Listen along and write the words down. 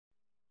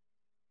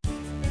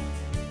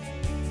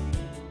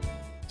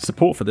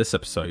Support for this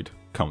episode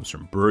comes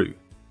from Brew.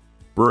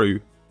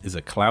 Brew is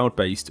a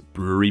cloud-based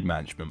brewery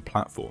management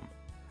platform,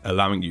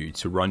 allowing you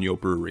to run your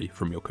brewery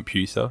from your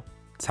computer,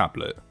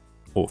 tablet,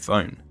 or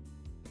phone.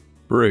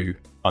 Brew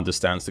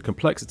understands the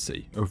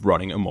complexity of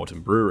running a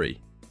modern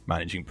brewery,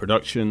 managing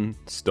production,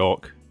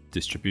 stock,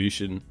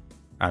 distribution,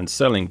 and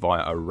selling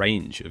via a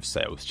range of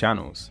sales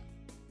channels.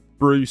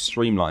 Brew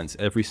streamlines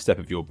every step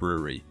of your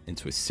brewery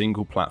into a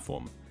single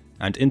platform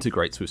and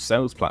integrates with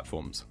sales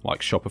platforms like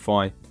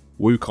Shopify,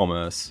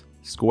 WooCommerce,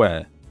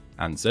 Square,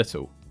 and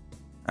Zettle,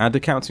 and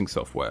accounting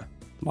software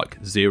like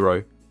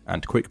Xero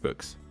and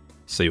QuickBooks,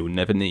 so you'll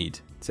never need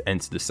to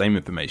enter the same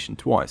information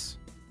twice.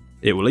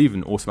 It will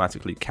even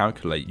automatically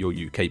calculate your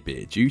UK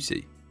beer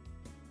duty.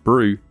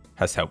 Brew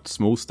has helped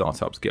small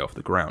startups get off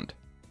the ground,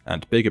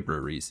 and bigger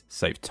breweries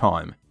save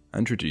time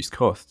and reduce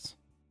costs.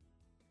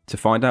 To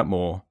find out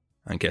more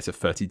and get a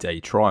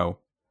 30-day trial,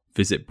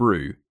 visit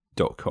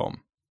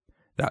brew.com.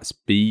 That's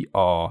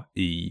BREWW.com.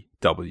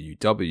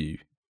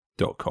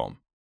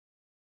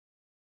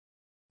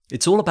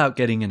 It's all about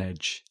getting an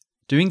edge,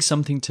 doing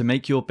something to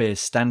make your beer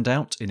stand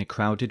out in a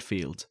crowded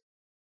field.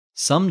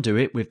 Some do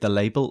it with the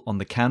label on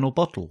the can or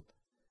bottle,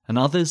 and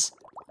others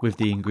with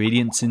the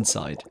ingredients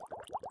inside.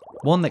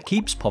 One that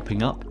keeps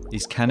popping up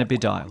is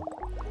cannabidiol,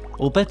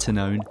 or better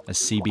known as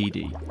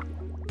CBD.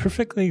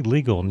 Perfectly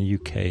legal in the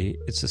UK,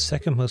 it's the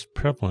second most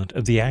prevalent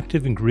of the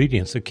active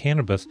ingredients of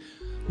cannabis,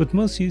 with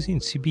most using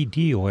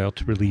CBD oil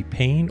to relieve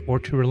pain or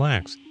to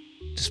relax.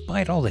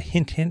 Despite all the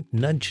hint,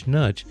 nudge,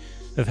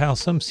 of how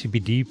some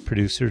CBD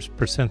producers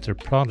present their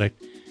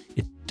product,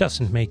 it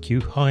doesn't make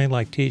you high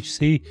like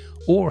THC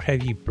or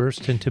have you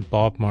burst into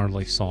Bob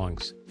Marley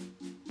songs.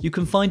 You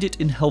can find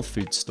it in health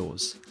food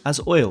stores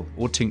as oil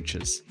or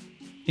tinctures,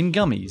 in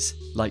gummies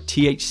like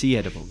THC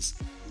edibles,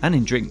 and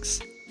in drinks.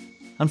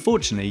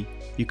 Unfortunately,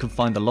 you can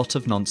find a lot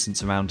of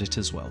nonsense around it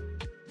as well.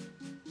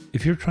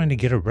 If you're trying to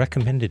get a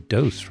recommended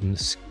dose from the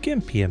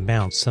skimpy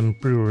amount some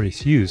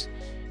breweries use,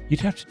 you'd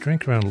have to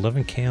drink around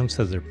 11 cans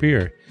of their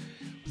beer.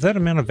 With that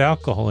amount of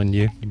alcohol in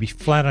you, you'd be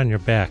flat on your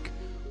back,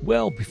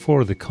 well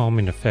before the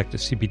calming effect of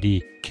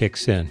CBD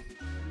kicks in.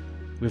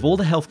 With all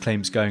the health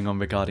claims going on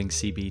regarding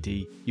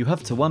CBD, you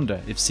have to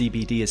wonder if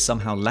CBD is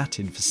somehow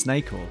Latin for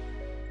snake oil.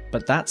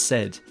 But that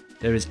said,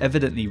 there is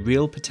evidently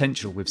real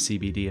potential with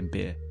CBD in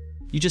beer.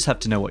 You just have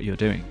to know what you're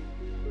doing.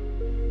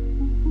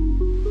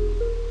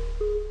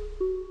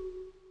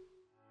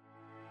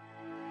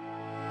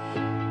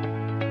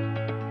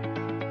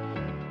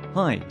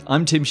 Hi,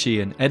 I'm Tim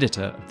Sheehan,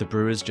 editor of the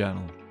Brewers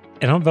Journal.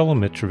 And I'm Vela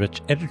Mitrovic,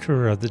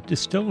 editor of the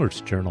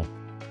Distillers Journal.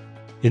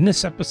 In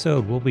this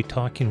episode, we'll be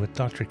talking with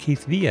Dr.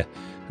 Keith Villa,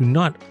 who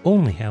not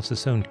only has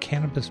his own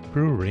cannabis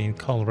brewery in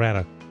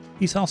Colorado,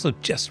 he's also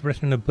just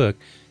written a book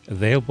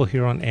available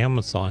here on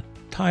Amazon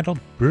titled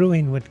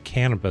Brewing with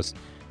Cannabis,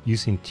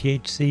 using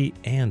THC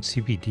and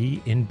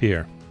CBD in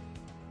beer.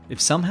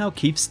 If somehow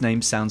Keith's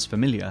name sounds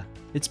familiar,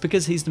 it's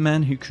because he's the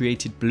man who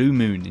created Blue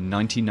Moon in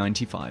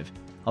 1995,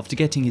 after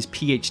getting his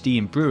PhD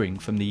in brewing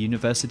from the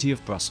University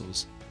of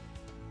Brussels.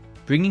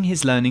 Bringing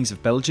his learnings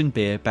of Belgian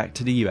beer back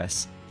to the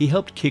US, he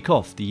helped kick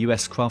off the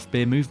US craft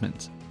beer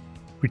movement.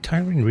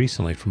 Retiring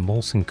recently from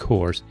Molson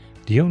Coors,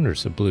 the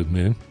owners of Blue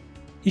Moon,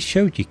 he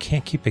showed you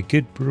can't keep a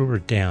good brewer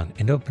down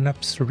and opened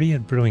up Saria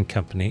Brewing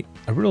Company,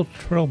 a real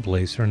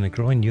trailblazer in the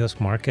growing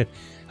US market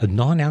of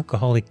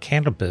non-alcoholic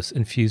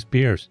cannabis-infused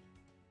beers.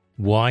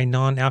 Why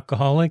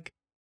non-alcoholic?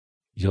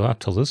 You'll have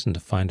to listen to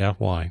find out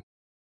why.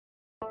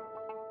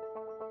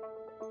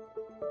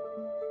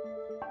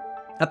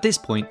 At this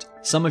point,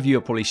 some of you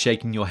are probably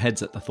shaking your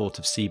heads at the thought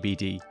of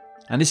CBD,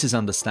 and this is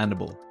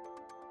understandable.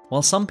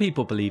 While some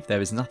people believe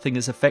there is nothing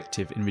as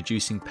effective in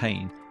reducing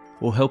pain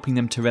or helping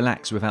them to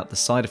relax without the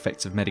side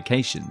effects of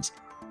medications,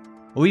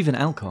 or even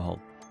alcohol,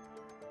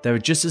 there are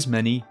just as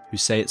many who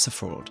say it's a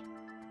fraud.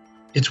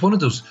 It's one of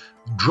those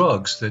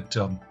drugs that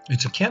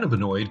it's a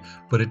cannabinoid,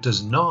 but it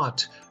does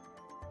not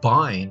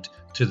bind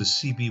to the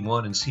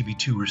CB1 and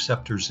CB2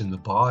 receptors in the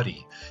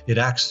body. It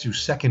acts through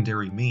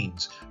secondary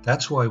means.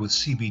 That's why with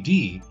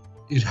CBD,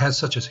 it has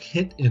such a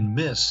hit and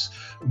miss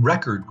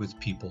record with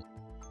people.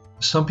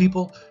 Some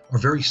people are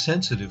very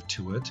sensitive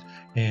to it,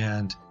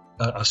 and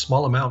a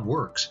small amount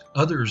works.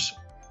 Others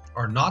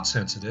are not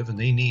sensitive, and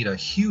they need a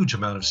huge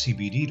amount of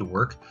CBD to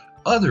work.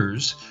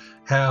 Others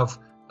have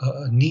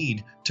a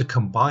need to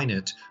combine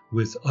it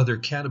with other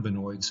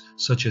cannabinoids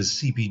such as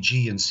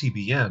CBG and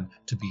CBN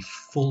to be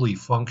fully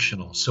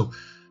functional. So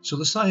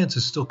the science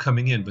is still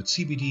coming in, but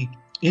CBD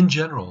in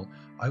general,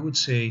 I would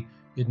say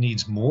it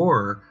needs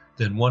more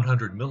than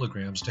 100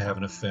 milligrams to have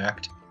an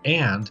effect,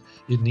 and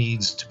it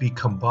needs to be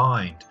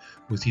combined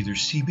with either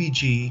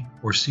CBG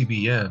or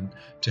CBN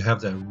to have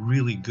that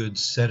really good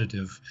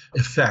sedative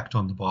effect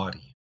on the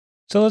body.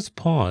 So let's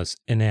pause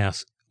and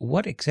ask,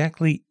 what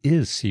exactly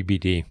is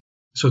CBD?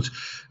 So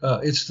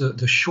it's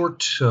the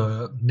short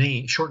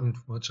name, shortened.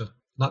 Well, it's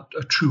not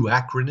a true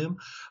acronym,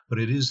 but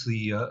it is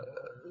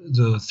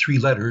the three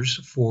letters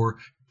for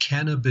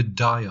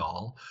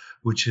cannabidiol,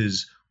 which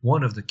is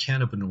one of the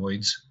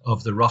cannabinoids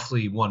of the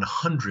roughly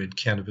 100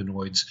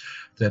 cannabinoids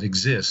that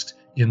exist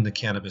in the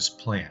cannabis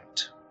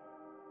plant.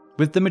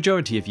 With the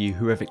majority of you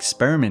who have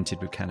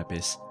experimented with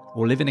cannabis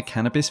or live in a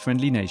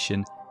cannabis-friendly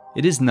nation,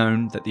 it is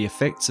known that the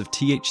effects of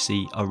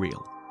THC are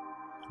real.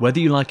 Whether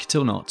you like it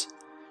or not,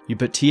 you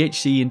put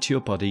THC into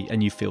your body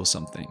and you feel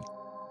something.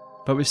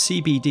 But with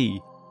CBD,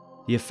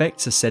 the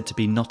effects are said to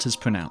be not as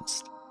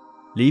pronounced,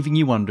 leaving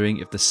you wondering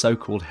if the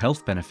so-called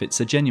health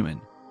benefits are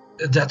genuine.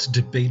 That's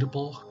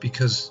debatable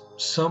because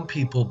some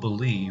people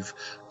believe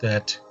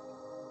that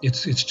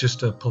it's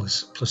just a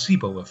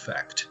placebo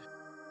effect.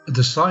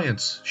 The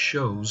science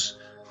shows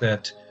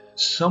that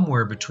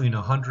somewhere between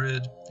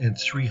 100 and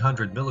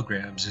 300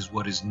 milligrams is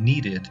what is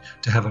needed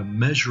to have a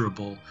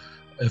measurable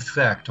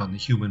effect on the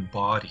human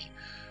body.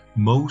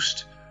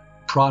 Most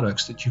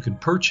products that you can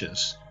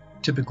purchase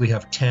typically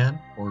have 10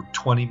 or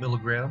 20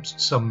 milligrams.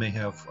 Some may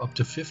have up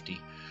to 50,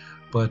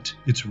 but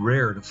it's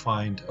rare to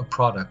find a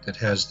product that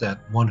has that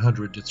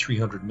 100 to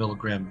 300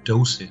 milligram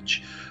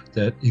dosage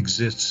that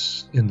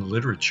exists in the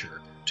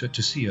literature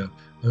to see a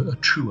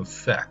true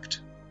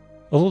effect.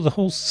 Although the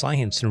whole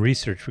science and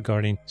research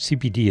regarding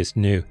CBD is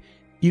new,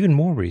 even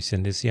more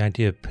recent is the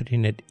idea of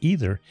putting it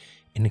either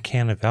in a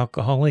can of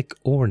alcoholic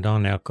or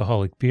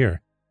non-alcoholic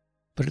beer.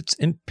 But it's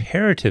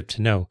imperative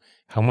to know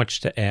how much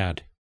to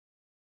add.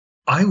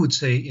 I would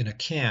say in a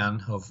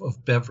can of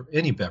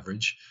any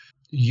beverage,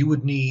 you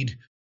would need,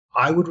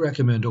 I would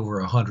recommend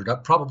over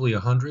 100, probably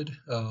 100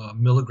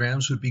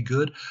 milligrams would be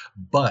good,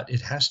 but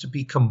it has to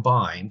be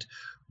combined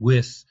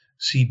with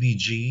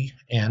CBG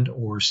and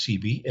or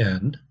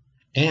CBN,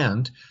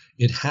 and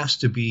it has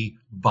to be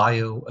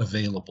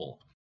bioavailable.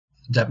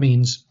 That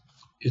means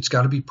it's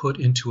got to be put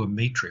into a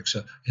matrix,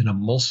 an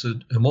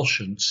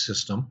emulsion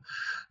system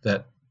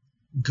that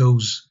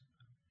goes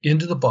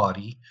into the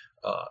body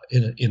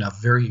in a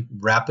very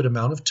rapid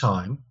amount of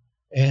time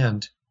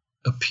and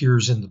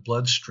appears in the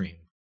bloodstream,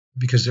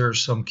 because there are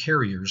some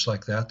carriers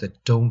like that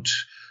don't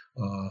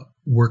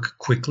work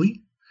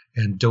quickly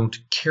and don't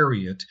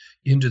carry it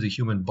into the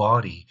human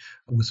body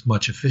with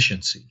much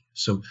efficiency.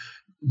 So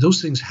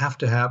those things have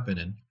to happen,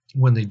 and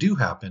when they do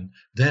happen,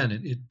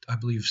 then I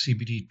believe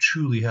CBD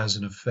truly has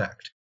an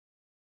effect.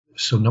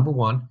 So number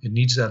one, it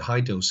needs that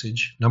high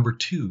dosage. Number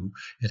two,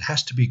 it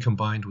has to be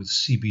combined with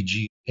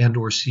CBG and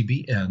or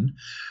CBN.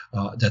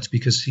 That's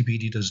because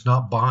CBD does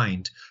not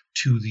bind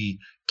to the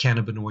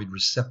cannabinoid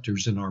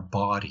receptors in our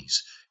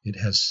bodies. It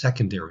has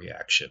secondary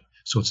action.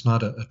 So it's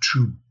not a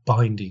true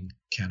binding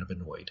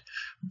cannabinoid.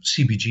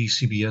 CBG,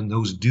 CBN,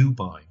 those do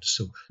bind.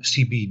 So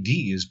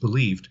CBD is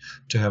believed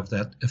to have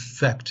that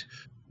effect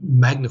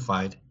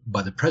magnified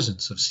by the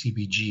presence of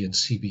CBG and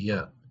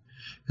CBN.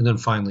 And then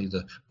finally,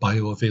 the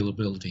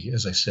bioavailability,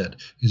 as I said,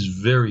 is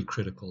very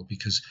critical,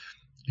 because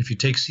if you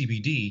take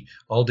CBD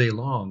all day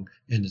long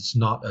and it's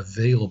not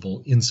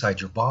available inside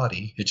your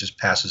body, it just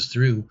passes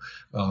through,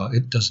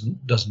 it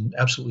doesn't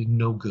absolutely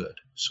no good.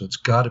 So it's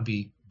got to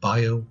be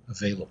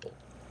bioavailable.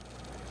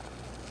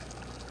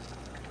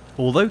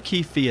 Although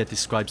Keith Thea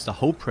describes the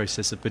whole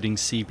process of putting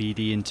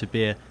CBD into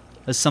beer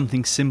as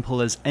something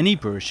simple as any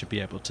brewer should be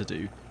able to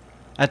do,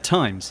 at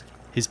times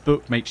his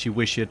book makes you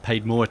wish you had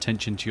paid more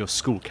attention to your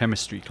school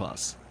chemistry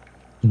class.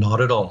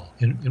 Not at all.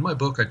 In my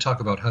book, I talk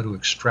about how to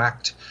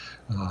extract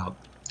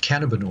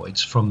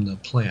cannabinoids from the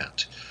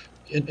plant.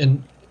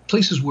 In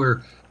places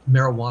where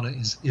marijuana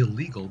is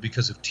illegal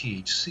because of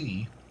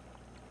THC,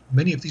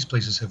 many of these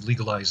places have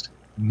legalized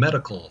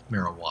medical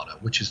marijuana,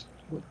 which is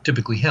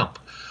typically hemp,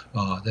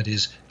 that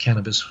is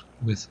cannabis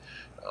with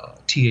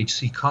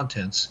THC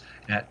contents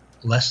at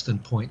less than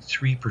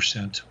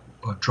 0.3%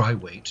 dry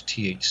weight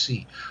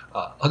THC.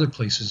 Other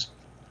places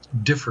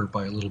differ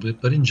by a little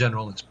bit, but in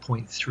general it's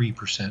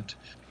 0.3%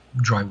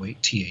 dry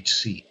weight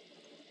THC.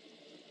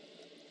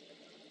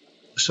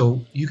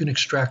 So you can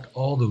extract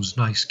all those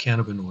nice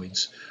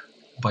cannabinoids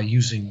by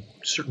using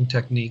certain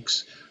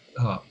techniques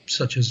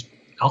such as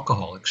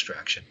alcohol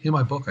extraction. In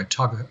my book, I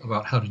talk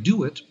about how to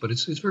do it, but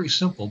it's very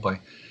simple,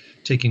 by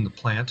taking the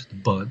plant, the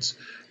buds,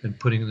 and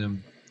putting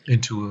them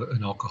into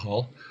an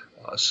alcohol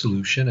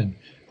solution and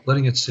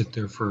letting it sit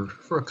there for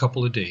a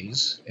couple of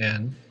days.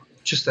 And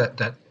just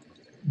that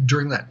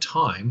during that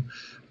time,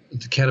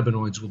 the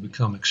cannabinoids will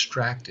become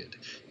extracted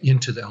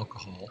into the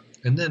alcohol.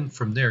 And then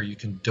from there, you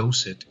can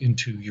dose it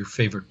into your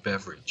favorite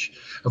beverage.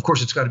 Of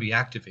course, it's got to be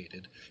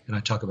activated. And I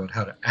talk about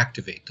how to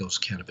activate those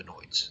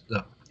cannabinoids.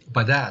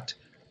 By that,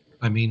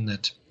 I mean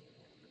that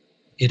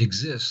it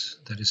exists,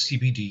 that is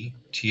CBD,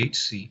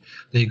 THC,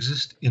 they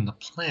exist in the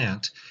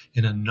plant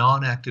in a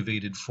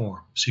non-activated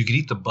form. So you could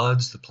eat the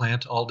buds, the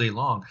plant all day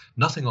long.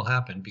 Nothing will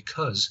happen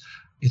because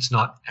it's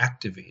not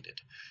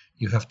activated.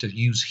 You have to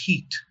use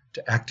heat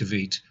to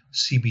activate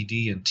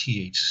CBD and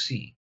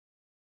THC.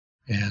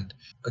 And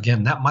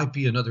again, that might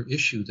be another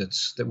issue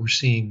that we're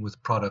seeing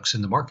with products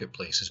in the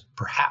marketplace, is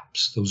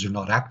perhaps those are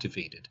not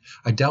activated.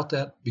 I doubt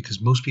that,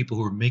 because most people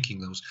who are making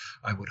those,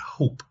 I would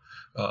hope,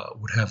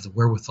 would have the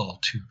wherewithal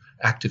to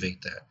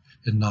activate that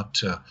and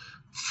not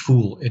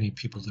fool any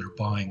people that are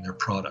buying their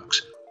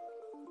products.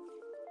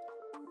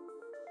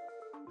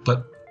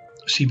 But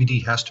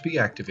CBD has to be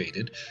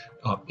activated.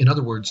 In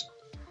other words,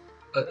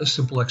 a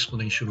simple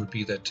explanation would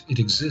be that it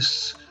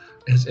exists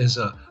as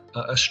a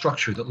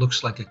structure that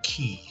looks like a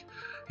key.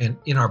 And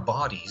in our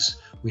bodies,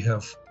 we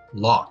have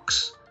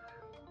locks.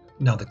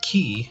 Now, the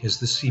key is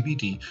the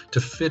CBD.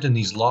 To fit in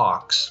these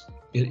locks,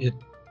 it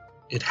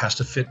has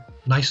to fit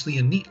nicely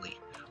and neatly.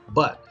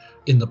 But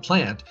in the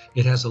plant,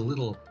 it has a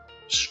little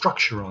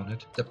structure on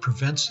it that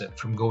prevents it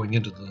from going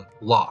into the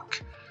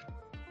lock.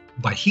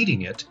 By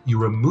heating it, you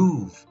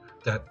remove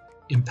that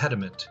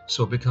impediment,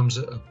 so it becomes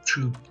a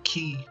true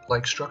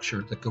key-like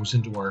structure that goes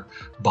into our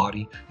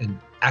body and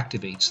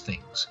activates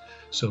things.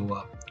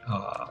 So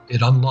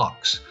it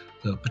unlocks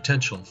the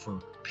potential for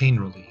pain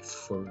relief,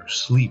 for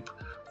sleep,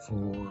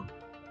 for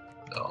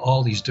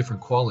all these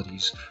different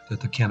qualities that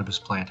the cannabis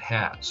plant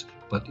has,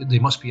 but they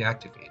must be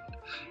activated.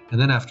 And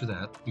then after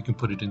that, you can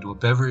put it into a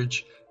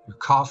beverage, your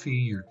coffee,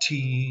 your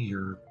tea,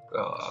 your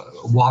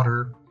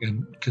water,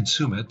 and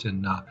consume it.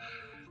 And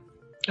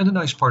the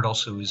nice part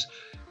also is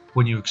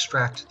when you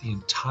extract the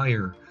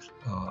entire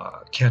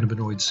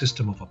cannabinoid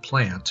system of a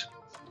plant,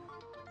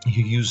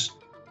 you use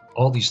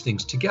all these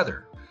things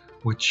together,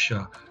 which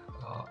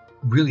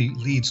really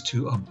leads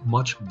to a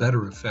much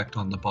better effect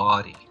on the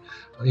body.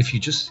 If you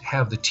just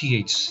have the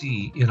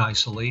THC in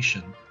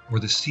isolation or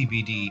the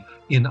CBD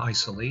in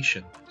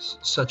isolation,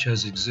 such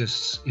as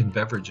exists in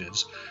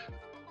beverages,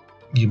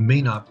 you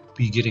may not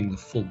be getting the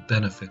full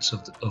benefits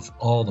of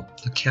all the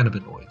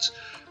cannabinoids.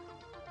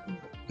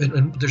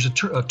 And there's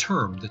a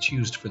term that's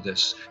used for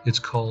this. It's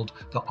called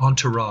the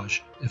entourage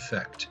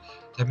effect.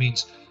 That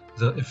means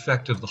the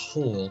effect of the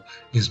whole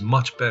is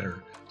much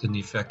better than the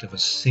effect of a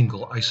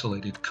single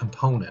isolated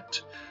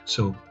component.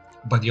 So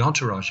by the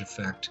entourage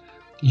effect,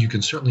 you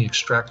can certainly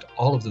extract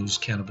all of those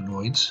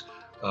cannabinoids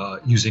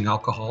using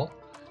alcohol,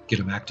 get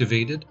them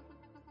activated,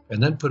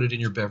 and then put it in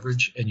your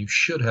beverage, and you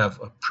should have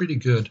a pretty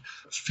good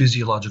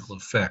physiological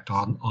effect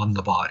on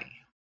the body.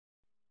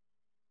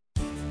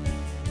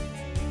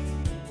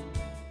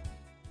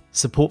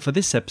 Support for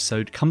this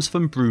episode comes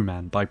from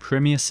Brewman by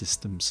Premier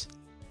Systems.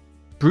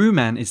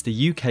 Brewman is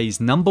the UK's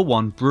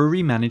 #1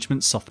 brewery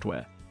management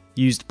software,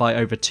 used by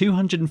over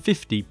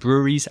 250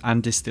 breweries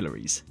and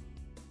distilleries.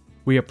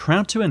 We are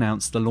proud to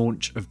announce the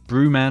launch of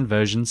Brewman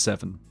version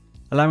 7,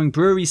 allowing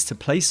breweries to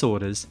place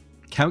orders,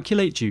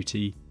 calculate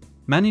duty,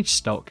 manage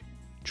stock,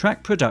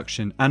 track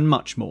production, and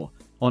much more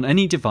on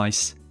any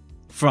device,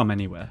 from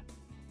anywhere.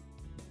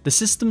 The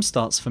system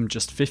starts from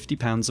just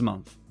 £50 a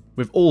month,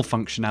 with all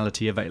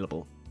functionality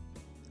available,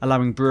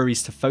 allowing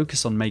breweries to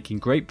focus on making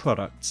great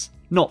products,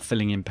 not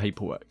filling in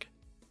paperwork.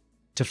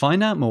 To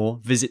find out more,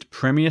 visit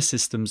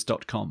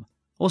premiersystems.com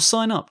or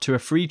sign up to a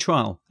free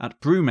trial at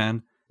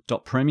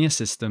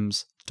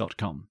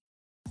brewman.premiersystems.com.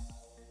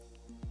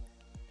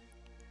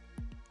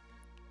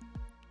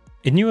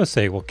 In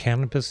USA, while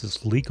cannabis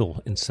is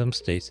legal in some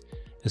states,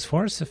 as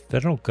far as the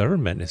federal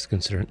government is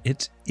concerned,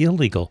 it's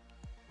illegal,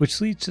 which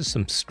leads to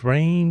some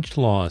strange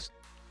laws.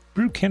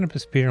 Brew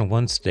cannabis beer in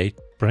one state,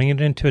 bring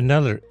it into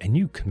another, and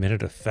you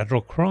committed a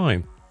federal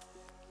crime.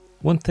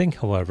 One thing,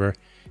 however,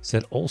 is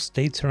that all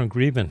states are in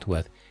agreement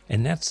with,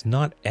 and that's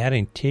not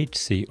adding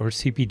THC or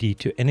CBD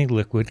to any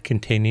liquid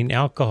containing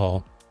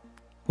alcohol.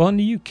 While in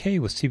the UK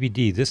with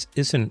CBD this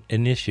isn't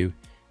an issue,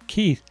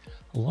 Keith,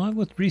 along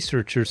with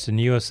researchers in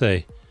the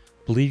USA,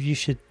 believe you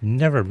should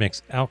never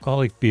mix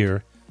alcoholic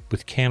beer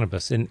with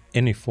cannabis in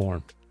any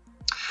form.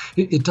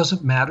 It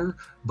doesn't matter,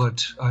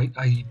 but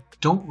I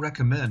don't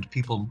recommend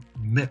people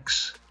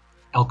mix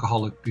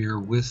alcoholic beer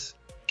with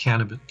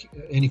cannabis,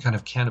 any kind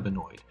of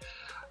cannabinoid.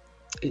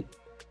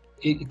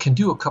 It can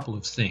do a couple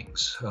of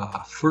things.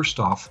 First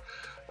off,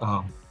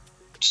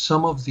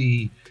 some of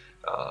the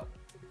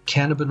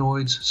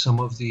cannabinoids,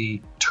 some of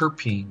the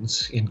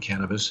terpenes in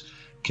cannabis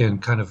can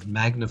kind of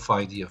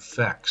magnify the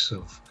effects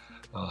of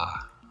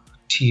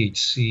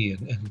THC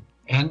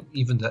and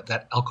even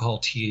that alcohol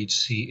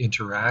THC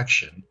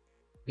interaction.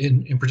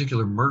 In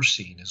particular,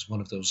 myrcene is one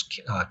of those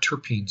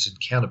terpenes in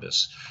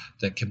cannabis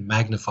that can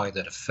magnify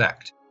that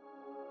effect.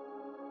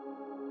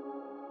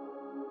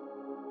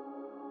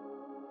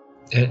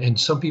 And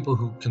some people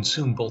who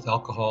consume both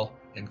alcohol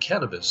and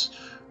cannabis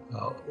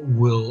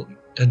will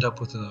end up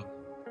with a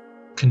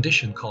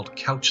condition called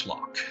couch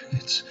lock.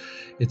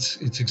 It's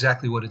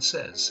exactly what it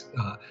says.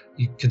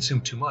 You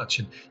consume too much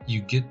and you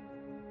get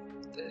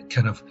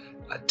kind of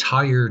a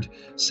tired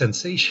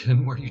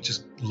sensation where you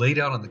just lay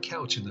down on the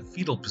couch in the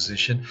fetal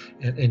position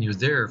and you're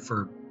there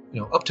for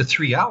up to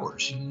 3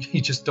 hours. You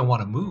just don't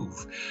want to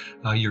move.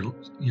 You're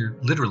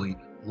literally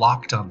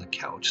locked on the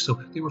couch. So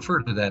they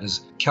refer to that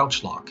as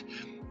couch lock.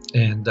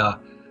 And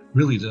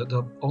really,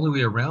 the only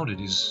way around it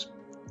is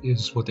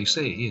what they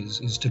say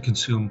is to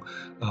consume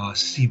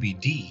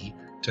CBD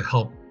to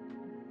help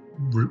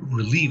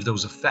relieve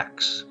those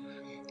effects.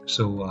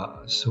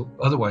 So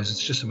otherwise,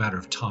 it's just a matter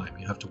of time.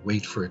 You have to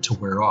wait for it to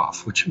wear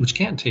off, which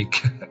can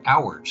take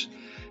hours.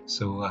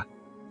 So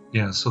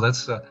so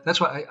that's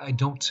why I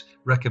don't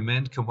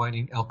recommend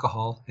combining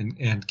alcohol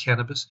and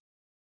cannabis.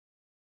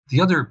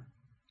 The other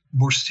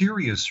more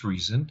serious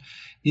reason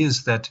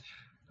is that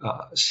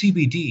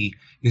CBD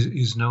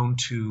is known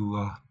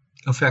to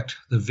affect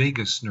the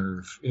vagus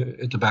nerve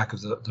at the back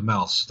of the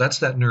mouth. So that's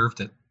that nerve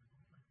that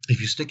if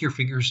you stick your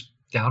fingers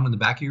down in the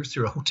back of your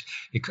throat,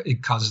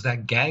 it causes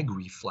that gag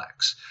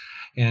reflex.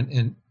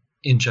 And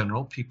in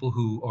general, people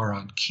who are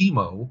on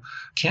chemo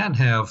can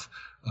have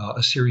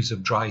a series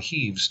of dry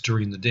heaves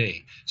during the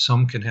day.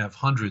 Some can have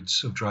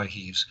hundreds of dry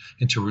heaves.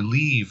 And to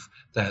relieve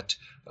that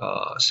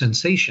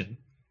sensation,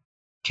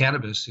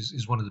 cannabis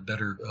is one of the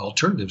better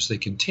alternatives they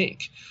can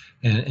take.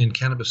 And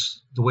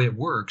cannabis, the way it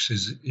works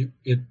is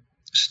it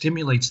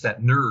stimulates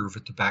that nerve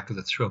at the back of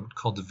the throat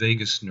called the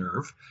vagus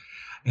nerve.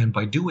 And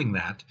by doing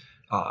that,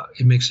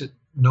 it makes it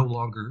no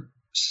longer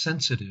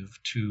sensitive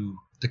to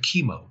the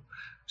chemo,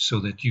 so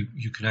that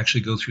you can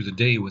actually go through the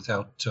day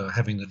without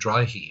having the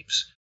dry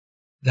heaves.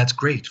 That's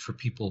great for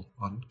people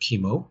on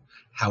chemo.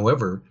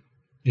 However,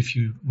 if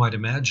you might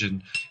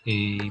imagine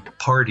a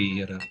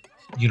party at a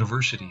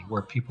university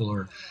where people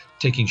are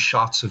taking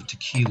shots of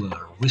tequila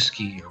or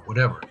whiskey or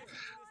whatever,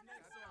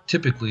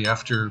 typically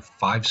after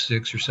 5,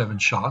 6, or 7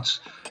 shots,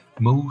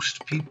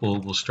 most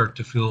people will start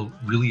to feel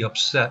really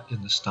upset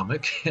in the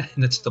stomach,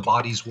 and it's the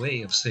body's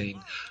way of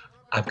saying,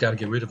 I've got to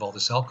get rid of all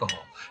this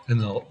alcohol, and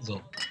they'll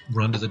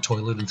run to the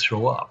toilet and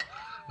throw up.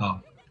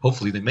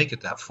 Hopefully they make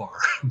it that far,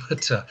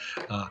 but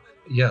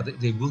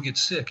they will get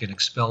sick and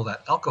expel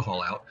that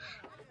alcohol out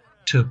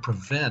to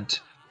prevent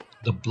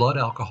the blood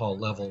alcohol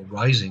level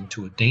rising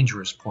to a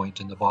dangerous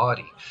point in the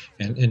body,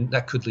 and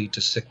that could lead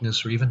to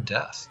sickness or even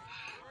death.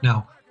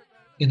 Now,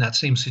 in that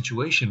same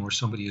situation where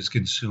somebody has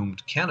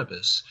consumed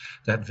cannabis,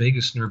 that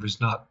vagus nerve is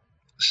not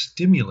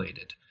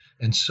stimulated,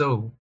 and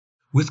so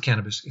with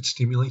cannabis, it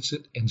stimulates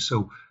it, and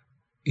so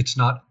it's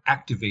not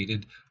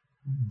activated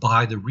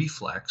by the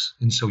reflex,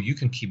 and so you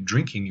can keep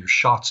drinking your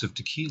shots of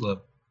tequila,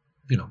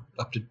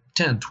 up to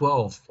 10,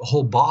 12, a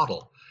whole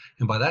bottle,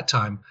 and by that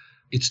time,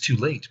 it's too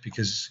late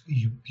because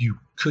you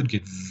could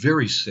get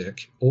very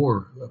sick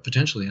or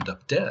potentially end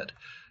up dead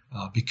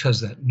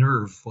because that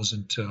nerve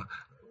wasn't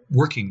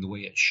working the way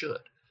it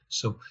should.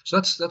 So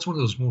that's one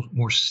of those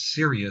more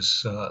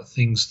serious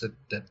things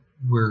that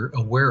we're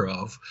aware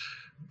of.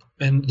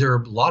 And there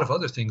are a lot of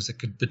other things that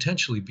could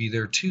potentially be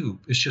there too.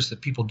 It's just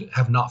that people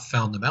have not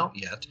found them out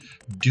yet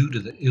due to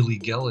the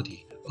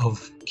illegality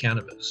of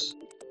cannabis.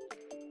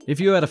 If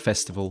you're at a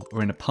festival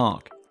or in a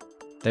park,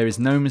 there is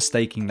no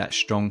mistaking that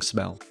strong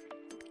smell.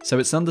 So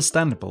it's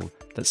understandable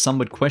that some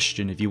would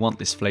question if you want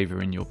this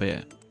flavour in your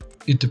beer.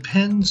 It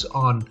depends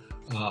on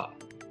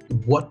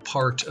what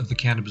part of the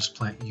cannabis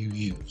plant you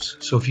use.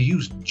 So if you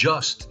use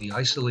just the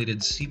isolated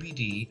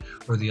CBD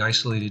or the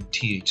isolated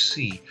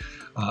THC,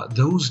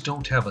 those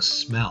don't have a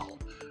smell.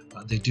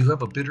 They do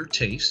have a bitter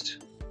taste.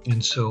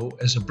 And so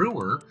as a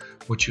brewer,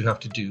 what you have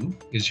to do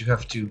is you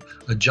have to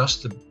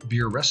adjust the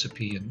beer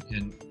recipe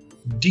and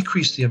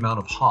decrease the amount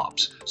of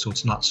hops so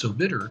it's not so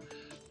bitter,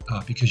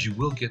 because you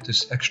will get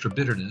this extra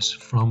bitterness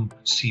from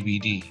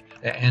CBD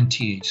and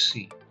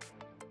THC.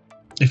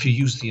 If you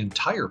use the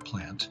entire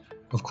plant,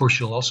 of course,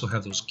 you'll also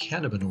have those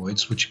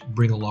cannabinoids, which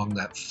bring along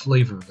that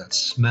flavor, that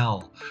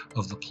smell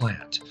of the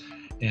plant.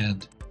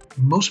 And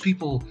most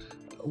people,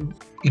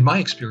 in my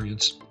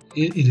experience,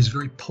 it is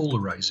very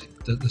polarizing,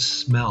 the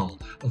smell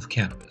of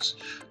cannabis.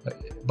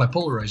 By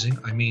polarizing,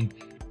 I mean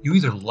you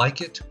either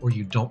like it or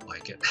you don't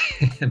like it.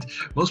 And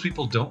most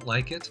people don't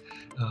like it.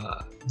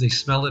 They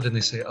smell it and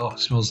they say, oh, it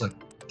smells like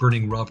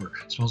burning rubber.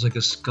 It smells like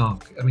a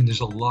skunk. I mean,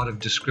 there's a lot of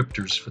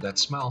descriptors for that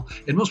smell,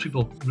 and most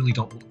people really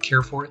don't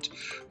care for it.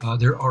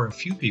 There are a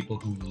few people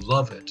who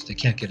love it. They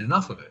can't get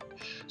enough of it.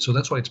 So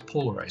that's why it's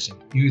polarizing.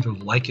 You either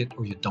like it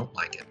or you don't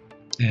like it.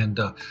 And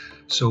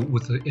so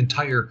with the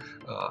entire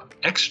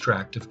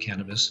extract of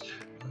cannabis,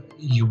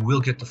 you will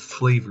get the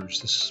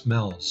flavors, the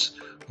smells,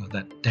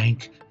 that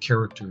dank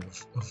character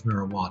of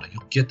marijuana.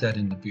 You'll get that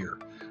in the beer.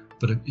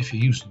 But if you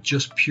use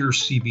just pure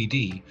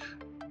CBD,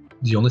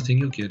 the only thing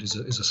you'll get is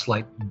a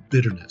slight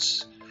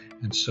bitterness.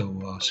 And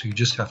so you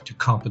just have to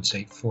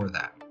compensate for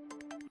that.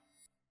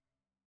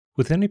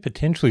 With any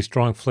potentially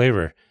strong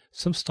flavor,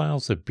 some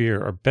styles of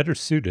beer are better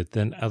suited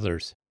than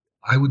others.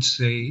 I would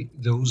say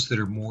those that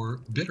are more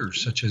bitter,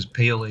 such as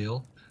pale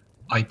ale,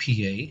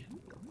 IPA,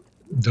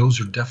 those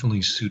are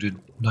definitely suited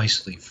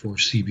nicely for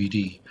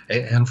CBD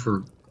and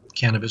for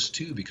cannabis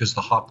too, because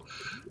the hop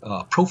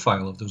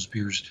profile of those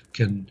beers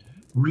can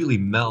really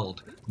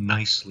meld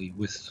nicely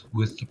with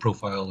the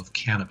profile of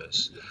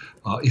cannabis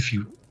if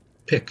you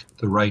pick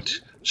the right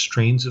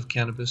strains of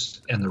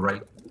cannabis and the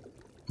right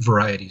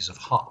varieties of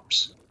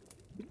hops.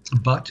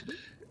 But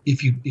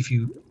if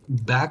you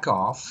back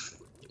off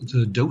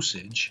the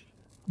dosage,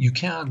 you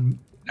can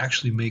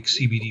actually make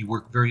CBD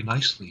work very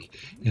nicely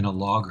in a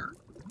lager.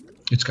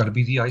 It's got to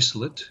be the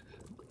isolate,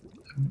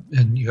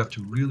 and you have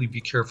to really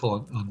be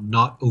careful on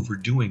not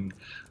overdoing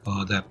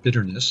that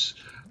bitterness.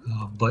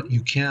 But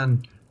you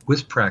can,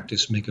 with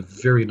practice, make a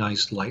very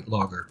nice light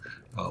lager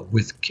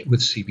with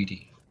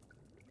CBD.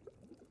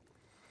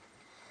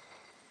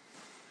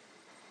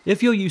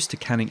 If you're used to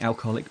canning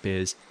alcoholic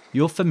beers,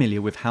 you're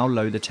familiar with how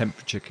low the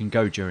temperature can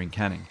go during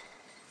canning.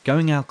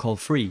 Going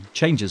alcohol-free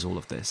changes all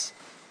of this.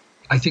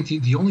 I think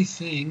the only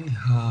thing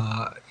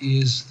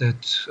is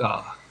that,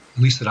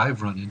 at least that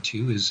I've run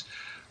into, is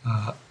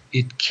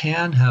it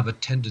can have a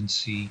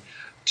tendency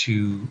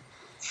to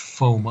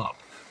foam up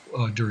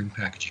during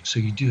packaging. So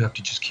you do have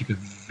to just keep it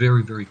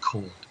very, very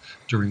cold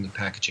during the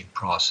packaging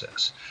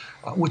process,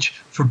 which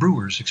for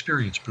brewers,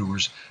 experienced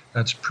brewers,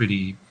 that's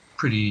pretty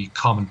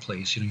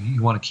commonplace.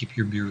 You want to keep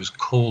your beer as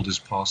cold as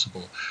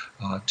possible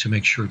to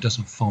make sure it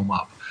doesn't foam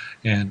up.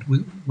 And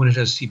when it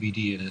has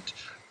CBD in it,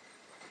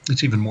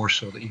 it's even more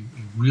so that you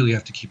really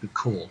have to keep it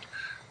cold.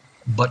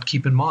 But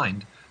keep in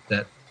mind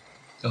that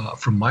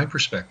from my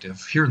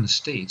perspective, here in the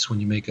States, when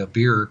you make a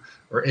beer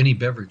or any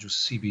beverage with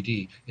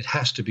CBD, it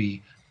has to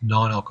be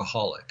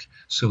non-alcoholic.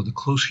 So the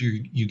closer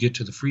you get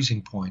to the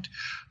freezing point,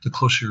 the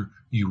closer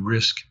you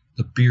risk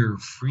the beer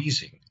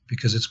freezing,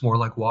 because it's more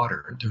like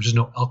water. There's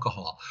no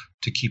alcohol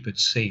to keep it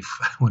safe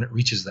when it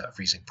reaches that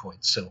freezing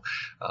point. So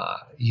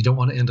you don't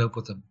want to end up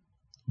with a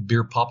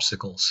beer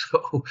popsicle.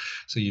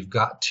 So you've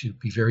got to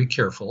be very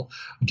careful,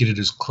 get it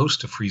as close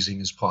to freezing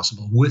as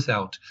possible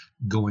without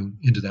going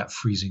into that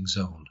freezing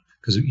zone,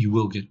 because you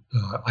will get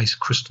ice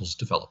crystals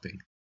developing.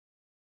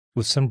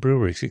 With some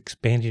breweries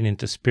expanding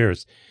into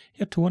spirits, you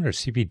have to wonder if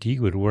CBD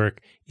would work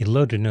in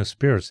low to no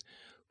spirits,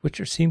 which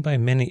are seen by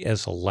many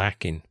as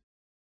lacking.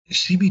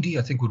 CBD,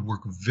 I think, would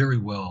work very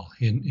well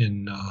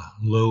in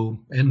low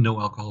and no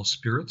alcohol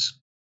spirits.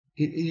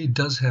 It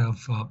does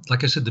have,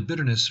 like I said, the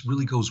bitterness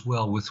really goes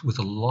well with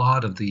a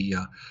lot of the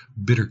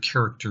bitter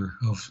character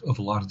of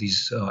a lot of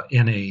these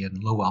NA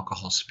and low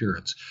alcohol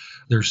spirits.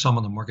 There's some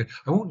on the market.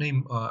 I won't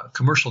name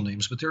commercial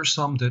names, but there are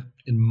some that,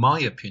 in my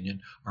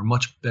opinion, are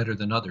much better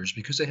than others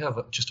because they have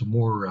just a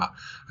more,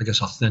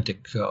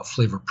 authentic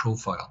flavor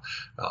profile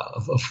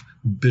of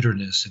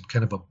bitterness and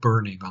kind of a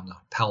burning on the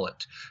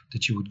palate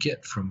that you would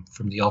get from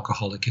the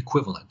alcoholic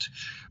equivalent.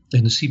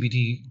 And the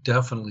CBD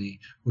definitely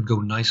would go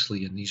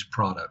nicely in these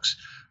products.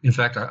 In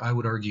fact, I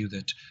would argue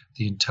that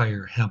the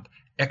entire hemp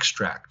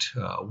extract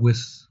with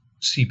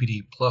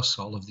CBD plus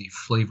all of the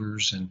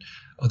flavors and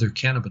other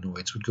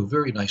cannabinoids would go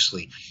very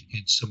nicely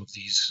in some of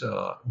these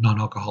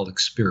non-alcoholic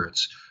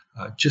spirits,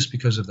 just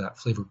because of that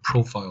flavor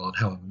profile and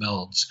how it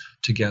melds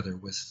together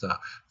with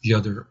the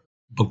other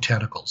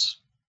botanicals.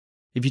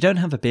 If you don't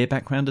have a beer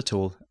background at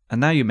all,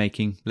 and now you're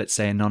making, let's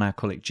say, a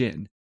non-alcoholic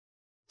gin,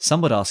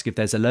 some would ask if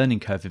there's a learning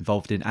curve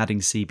involved in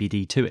adding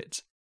CBD to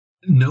it.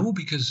 No,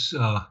 because,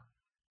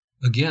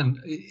 again,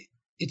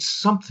 it's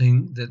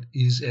something that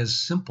is as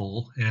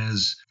simple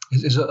as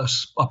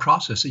a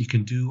process that you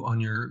can do on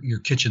your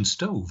kitchen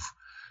stove.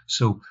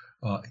 So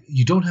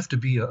you don't have to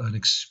be an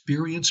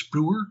experienced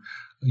brewer.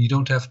 You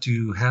don't have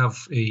to have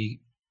a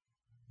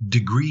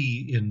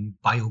degree in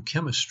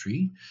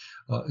biochemistry.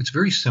 It's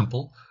very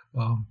simple.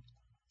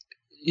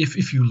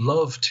 If you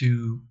love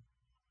to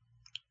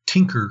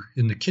tinker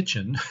in the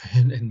kitchen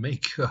and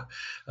make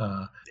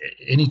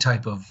any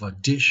type of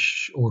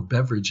dish or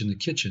beverage in the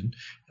kitchen,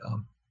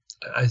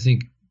 I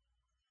think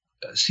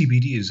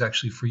CBD is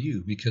actually for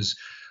you because,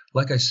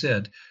 like I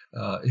said,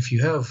 if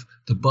you have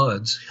the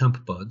buds,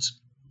 hemp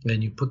buds,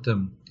 and you put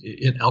them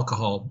in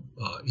alcohol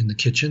in the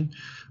kitchen,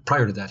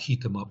 prior to that,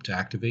 heat them up to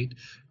activate,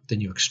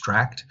 then you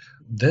extract,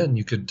 then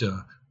you could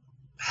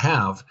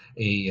have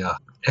a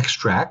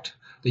extract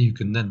that you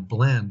can then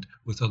blend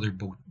with other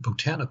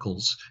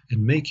botanicals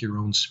and make your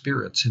own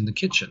spirits in the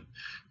kitchen.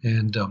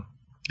 And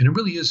it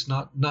really is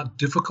not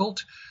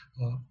difficult.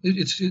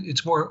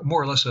 It's more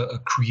or less a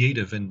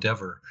creative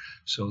endeavor.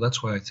 So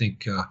that's why I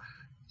think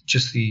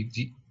just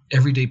the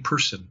everyday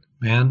person,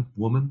 man,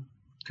 woman,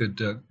 could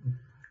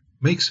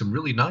make some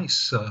really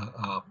nice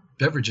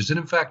beverages. And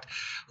in fact,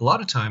 a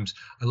lot of times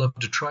I love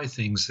to try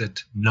things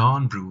that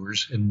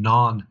non-brewers and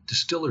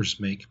non-distillers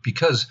make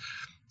because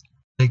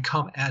they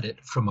come at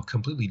it from a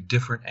completely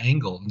different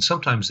angle. And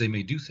sometimes they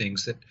may do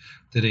things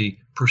that a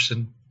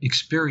person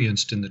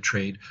experienced in the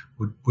trade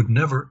would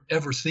never,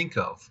 ever think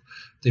of.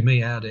 They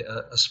may add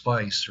a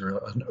spice or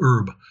an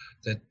herb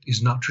that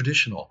is not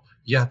traditional,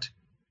 yet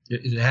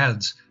it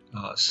adds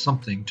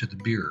something to the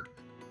beer.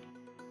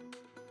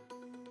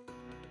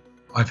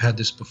 I've had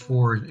this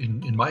before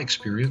in my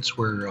experience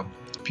where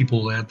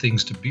people add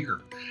things to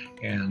beer.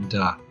 And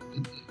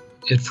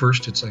at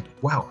first it's like,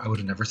 wow, I would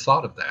have never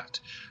thought of that.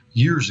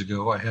 Years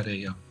ago,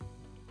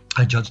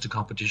 I judged a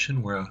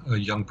competition where a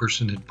young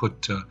person had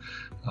put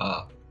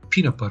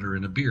peanut butter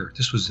in a beer.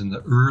 This was in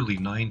the early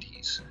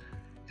 90s.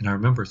 And I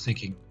remember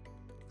thinking,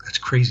 that's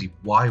crazy.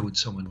 Why would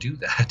someone do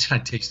that?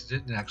 And I tasted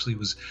it and it actually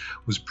was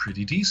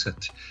pretty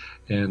decent.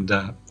 And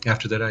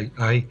after that,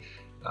 I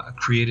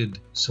created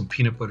some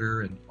peanut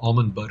butter and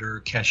almond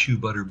butter, cashew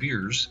butter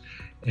beers,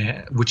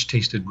 which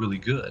tasted really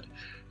good.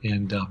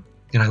 And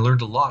I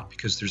learned a lot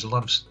because there's a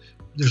lot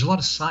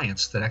of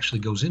science that actually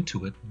goes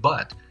into it.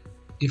 But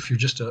if you're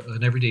just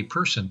an everyday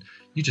person,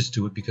 you just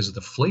do it because of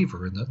the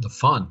flavor and the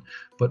fun.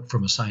 But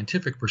from a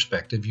scientific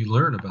perspective, you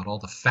learn about all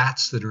the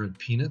fats that are in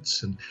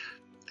peanuts and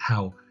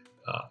how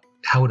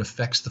it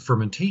affects the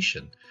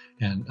fermentation,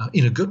 and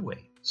in a good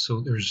way.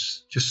 So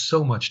there's just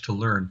so much to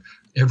learn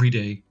every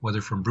day,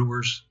 whether from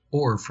brewers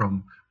or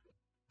from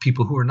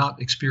people who are not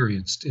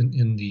experienced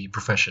in the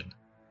profession.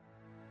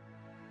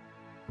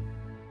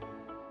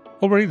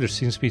 Already there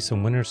seems to be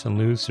some winners and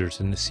losers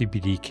in the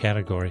CBD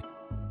category.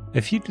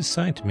 If you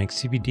decide to make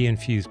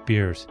CBD-infused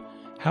beers,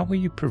 how will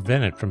you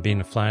prevent it from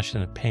being a flash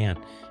in the pan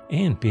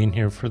and being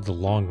here for the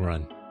long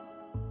run?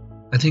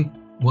 I think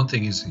one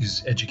thing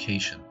is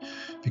education,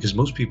 because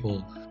most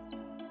people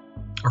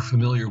are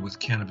familiar with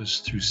cannabis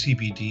through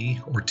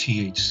CBD or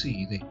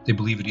THC. They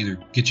believe it either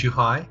gets you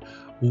high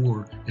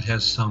or it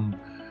has some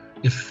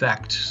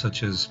effect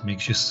such as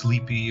makes you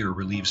sleepy or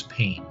relieves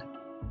pain.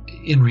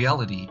 In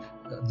reality,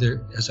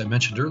 as I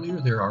mentioned earlier,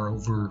 there are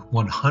over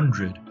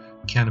 100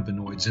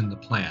 cannabinoids in the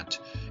plant,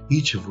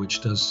 each of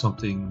which does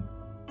something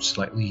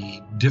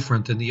slightly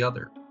different than the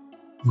other.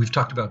 We've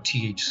talked about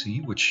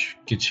THC, which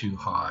gets you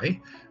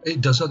high. It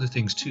does other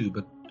things too,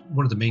 but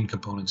one of the main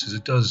components is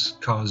it does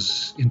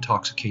cause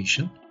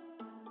intoxication.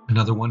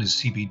 Another one is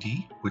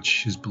CBD,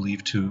 which is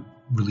believed to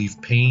relieve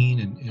pain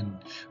and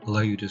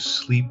allow you to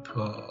sleep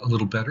a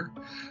little better.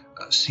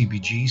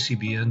 CBG,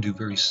 CBN do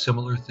very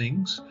similar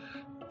things.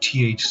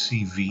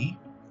 THCV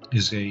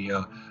is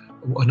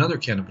another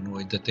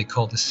cannabinoid that they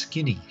call the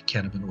skinny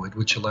cannabinoid,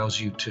 which allows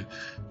you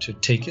to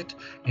take it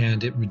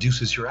and it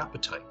reduces your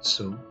appetite.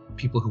 So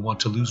people who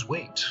want to lose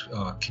weight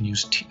can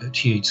use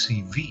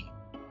THCV.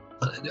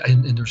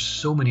 And there's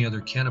so many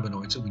other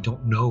cannabinoids that we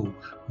don't know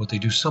what they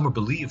do. Some are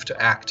believed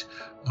to act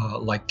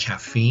like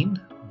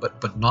caffeine,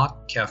 but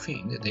not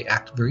caffeine. They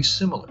act very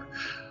similar.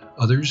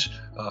 Others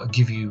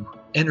give you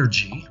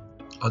energy.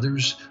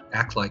 Others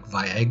act like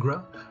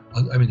Viagra.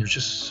 I mean, there's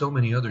just so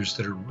many others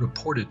that are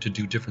reported to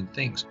do different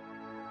things.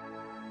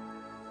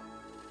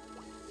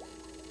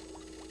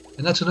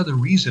 And that's another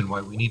reason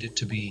why we need it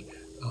to be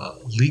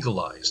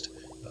legalized,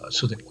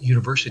 so that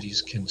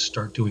universities can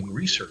start doing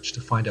research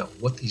to find out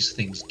what these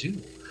things do.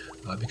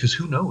 Because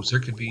who knows, there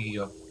could be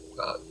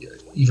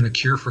even a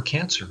cure for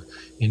cancer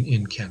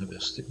in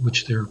cannabis,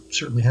 which there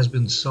certainly has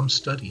been some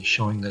study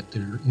showing that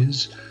there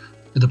is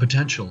the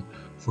potential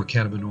for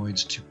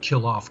cannabinoids to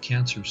kill off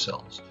cancer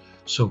cells.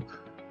 So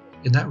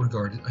in that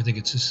regard, I think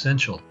it's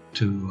essential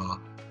to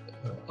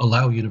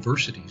allow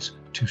universities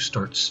to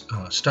start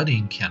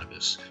studying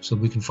cannabis so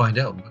that we can find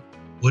out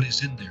what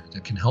is in there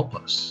that can help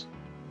us.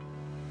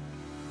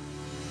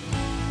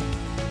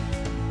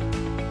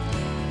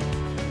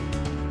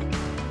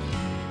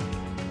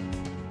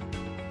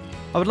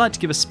 I would like to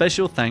give a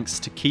special thanks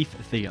to Keith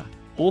Thea,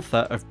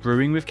 author of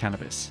Brewing with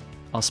Cannabis,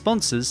 our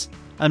sponsors,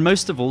 and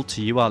most of all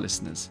to you, our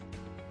listeners.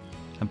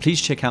 And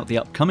please check out the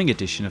upcoming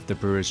edition of the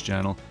Brewers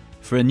Journal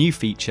for a new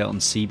feature on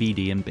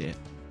CBD and beer.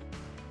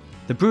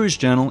 The Brewers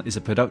Journal is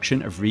a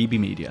production of Reby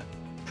Media,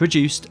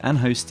 produced and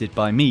hosted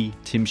by me,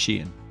 Tim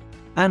Sheehan,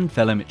 and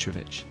Vela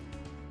Mitrovic.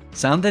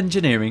 Sound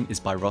engineering is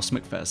by Ross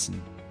McPherson,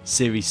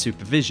 series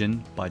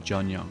supervision by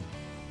John Young.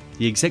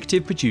 The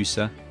executive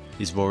producer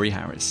is Rory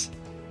Harris.